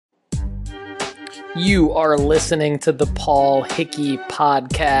You are listening to the Paul Hickey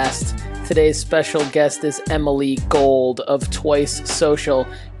Podcast. Today's special guest is E.Gold of Twice Social.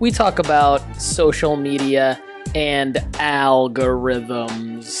 We talk about social media and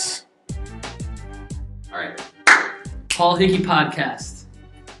algorithms. All right. Paul Hickey Podcast.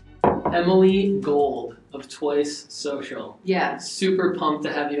 E.Gold of Twice Social. Yeah. Super pumped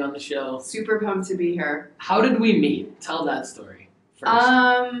to have you on the show. Super pumped to be here. How did we meet? Tell that story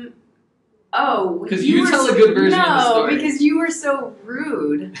first. Because you tell a good version of the story. No, because you were so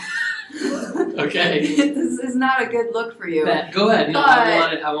rude. Okay. This is not a good look for you. Go ahead. No,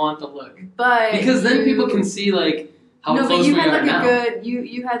 I want the look. But because then people can see like how close we are now.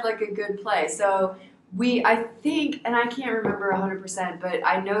 You had like a good play. So I think, and I can't remember 100%, but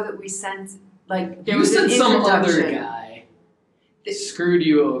I know that we sent like there was an introduction. Some other guy screwed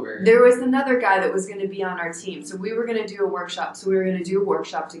you over. There was another guy that was going to be on our team. So we were going to do a workshop. So we were going to do a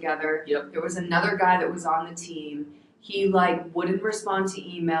workshop together. Yep. There was another guy that was on the team. He wouldn't respond to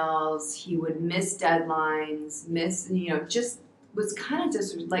emails. He would miss deadlines, just was kind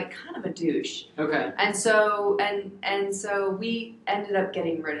of a douche. Okay. And so we ended up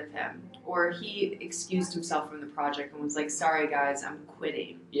getting rid of him. Or he excused himself from the project and was like, sorry guys, I'm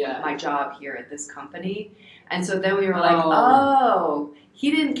quitting my job here at this company. And so then we were like, oh,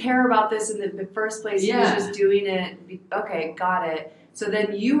 he didn't care about this in the first place. He was just doing it. Okay, got it. So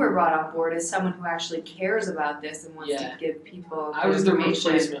then you were brought on board as someone who actually cares about this and wants to give people I was the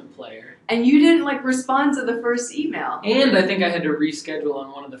replacement player. And you didn't respond to the first email. And I think I had to reschedule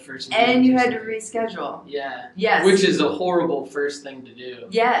on one of the first meetings. And you had to reschedule. Yeah. Yes. Which is a horrible first thing to do.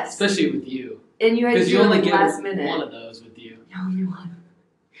 Yes. Especially with you. And you had to do it like last minute. One of those with you. Only one.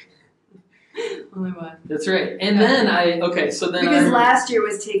 Only one. That's right. And then because last year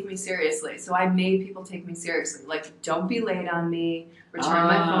was Take Me Seriously. So I made people take me seriously. Like, don't be late on me. Return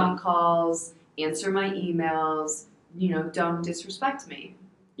my phone calls. Answer my emails. Don't disrespect me.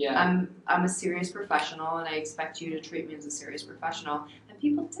 Yeah. I'm a serious professional, and I expect you to treat me as a serious professional. And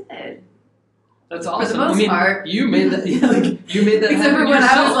people did. That's awesome. For the most part. You made that. You made that. Except for when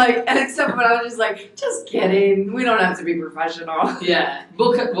I was just like, just kidding. We don't have to be professional. Yeah.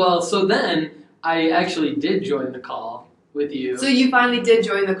 Well, so then I actually did join the call with you. So you finally did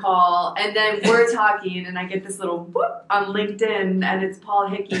join the call, and then we're talking, and I get this little whoop on LinkedIn, and it's Paul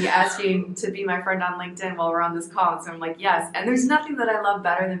Hickey asking to be my friend on LinkedIn while we're on this call. And so I'm like, yes. And there's nothing that I love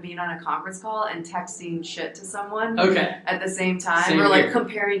better than being on a conference call and texting shit to someone at the same time. Same or here.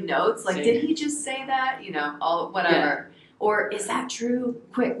 comparing notes. Like, did he just say that? Whatever. Yeah. Or is that true?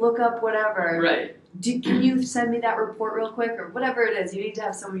 Quick, look up whatever. Right. Can you send me that report real quick? Or whatever it is. You need to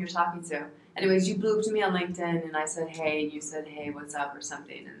have someone you're talking to. Anyways, you blew up to me on LinkedIn, and I said, hey, and you said, hey, what's up, or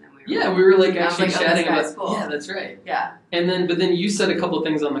something, and then we were actually chatting about, cool. Yeah, that's right. Yeah. But then you said a couple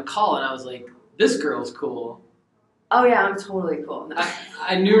things on the call, and I was like, this girl's cool. Oh, yeah, I'm totally cool. No.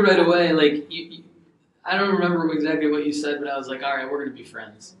 I knew right away, I don't remember exactly what you said, but I was like, all right, we're going to be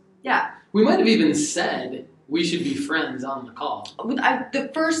friends. Yeah. We might have even said we should be friends on the call. The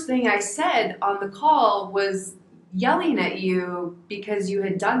first thing I said on the call was yelling at you because you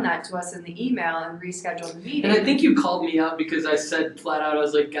had done that to us in the email and rescheduled the meeting. And I think you called me out because I said flat out, I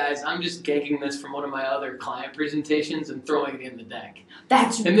was like, guys, I'm just ganking this from one of my other client presentations and throwing it in the deck.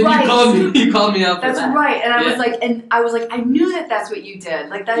 That's right. And then you called me out for that. That's right. And I was like, I knew that's what you did.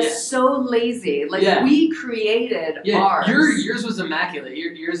 Like, that's so lazy. We created ours. Yours was immaculate.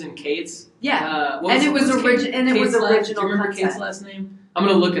 Yours and Kate's. Yeah. It was original. Do you remember content. Kate's last name? I'm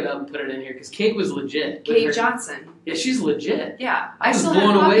going to look it up and put it in here because Kate was legit. Kate Johnson. Yeah, she's legit. Yeah. I was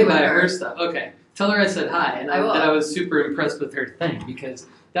blown away by her stuff. Okay. Tell her I said hi and that I was super impressed with her thing because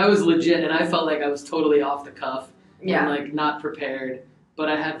that was legit and I felt like I was totally off the cuff and not prepared. But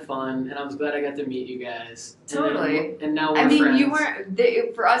I had fun and I was glad I got to meet you guys. Totally. And now we're friends. You weren't.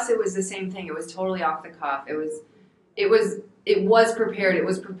 For us, it was the same thing. It was totally off the cuff. It was prepared. It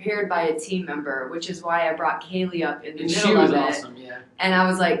was prepared by a team member, which is why I brought Kaylee up in the middle of it. She was awesome, yeah. And I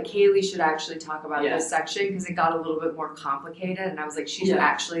was like, Kaylee should actually talk about this section because it got a little bit more complicated. And I was like, she's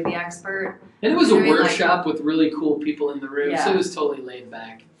actually the expert. And it was a workshop with really cool people in the room, so it was totally laid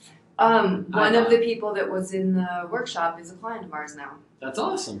back. One of the people that was in the workshop is a client of ours now. That's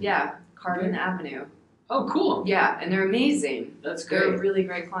awesome. Yeah, Cardin Avenue. Oh, cool. Yeah, and they're amazing. That's great. They're a really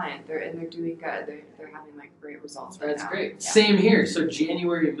great client. They're doing good. They're having great results right now. That's great. Yeah. Same here. So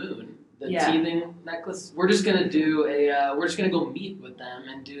January Moon, the teething necklace. We're just gonna do we're just gonna go meet with them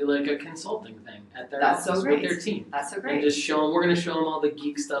and do a consulting thing at their office with their team. That's so great. And just show them. We're gonna show them all the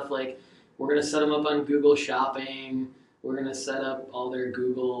geek stuff. We're gonna set them up on Google Shopping. We're gonna set up all their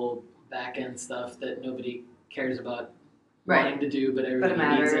Google backend stuff that nobody cares about wanting to do, but everybody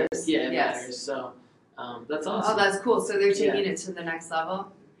needs it. Yeah, it matters. So that's awesome. Oh, that's cool. So they're taking it to the next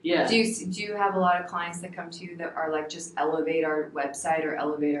level? Yeah. Do you have a lot of clients that come to you that are like just elevate our website or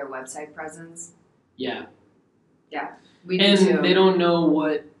elevate our website presence? Yeah. Yeah. We do too. And they don't know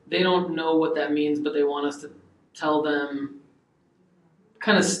what that means, but they want us to tell them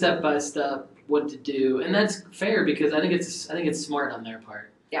kind of step by step what to do. And that's fair because I think it's smart on their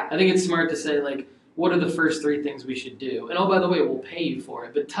part. Yeah. I think it's smart to say like, what are the first 3 things we should do? And oh, by the way, we'll pay you for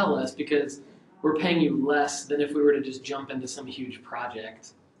it, but tell us because we're paying you less than if we were to just jump into some huge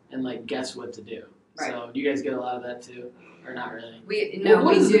project and like guess what to do. Right. So do you guys get a lot of that too, or not really? We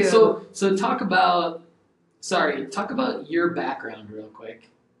do. So talk about your background real quick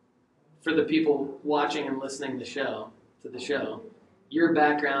for the people watching and listening to the show. Your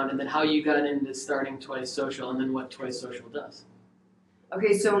background and then how you got into starting Twice Social and then what Twice Social does.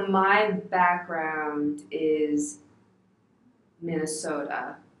 Okay, so my background is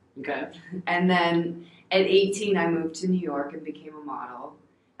Minnesota. Okay. And then at 18, I moved to New York and became a model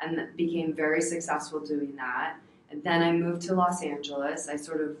and became very successful doing that. And then I moved to Los Angeles. I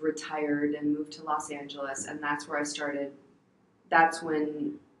sort of retired and moved to Los Angeles, and that's where I started. That's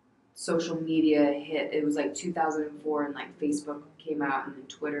when social media hit. It was like 2004, and like Facebook came out, and then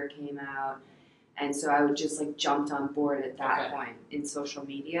Twitter came out. And so I would just like jumped on board at that point in social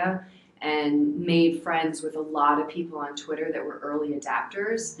media and made friends with a lot of people on Twitter that were early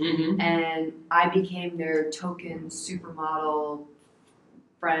adapters. Mm-hmm. And I became their token supermodel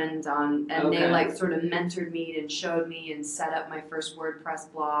friend they like sort of mentored me and showed me and set up my first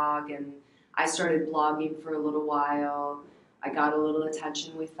WordPress blog. And I started blogging for a little while. I got a little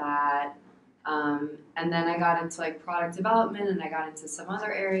attention with that. And then I got into like product development and I got into some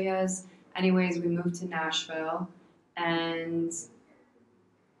other areas. Anyways, we moved to Nashville and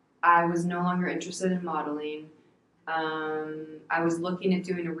I was no longer interested in modeling. I was looking at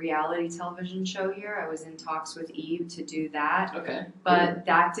doing a reality television show here. I was in talks with Eve to do that. Okay. But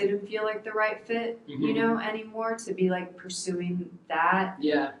that didn't feel like the right fit, mm-hmm. Anymore to be like pursuing that.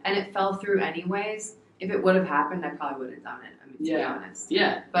 Yeah. And it fell through anyways. If it would have happened, I probably would have done it. I mean, to be honest.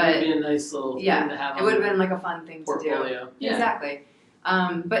 Yeah. But it would be a nice little thing to have. It would have been like a fun thing portfolio. to do. Yeah. Exactly.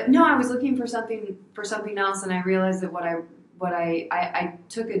 But no, I was looking for something else, and I realized that I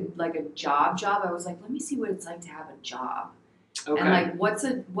took a job. I was like, let me see what it's like to have a job. Okay. And like, what's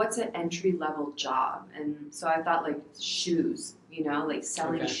an entry level job? And so I thought like shoes, like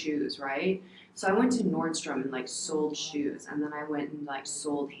selling shoes, right? So I went to Nordstrom and like sold shoes, and then I went and like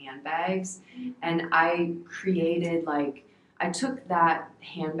sold handbags, and I created I took that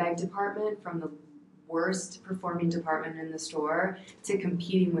handbag department from the worst performing department in the store to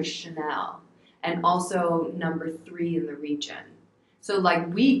competing with Chanel and also number 3 in the region. So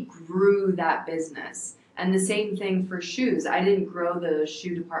we grew that business. And the same thing for shoes. I didn't grow the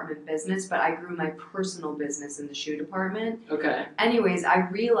shoe department business, but I grew my personal business in the shoe department. Okay. Anyways, I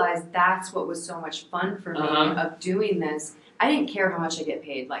realized that's what was so much fun for me of doing this. I didn't care how much I get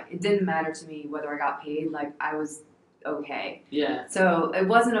paid. It didn't matter to me whether I got paid. I was okay. Yeah. So it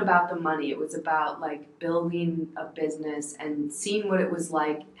wasn't about the money. It was about building a business and seeing what it was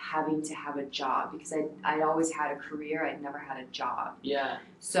like having to have a job, because I'd always had a career. I'd never had a job. Yeah.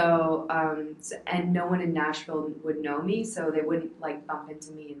 So, and no one in Nashville would know me, so they wouldn't bump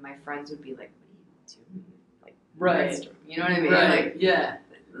into me, and my friends would be like, what are you doing? Right. You know what I mean? Right. Yeah.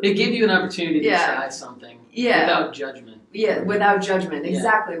 It gave you an opportunity to try something without judgment. Yeah, without judgment.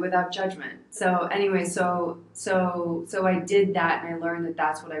 Exactly, without judgment. So anyway, so I did that, and I learned that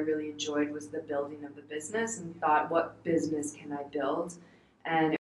that's what I really enjoyed was the building of the business, and thought, what business can I build? And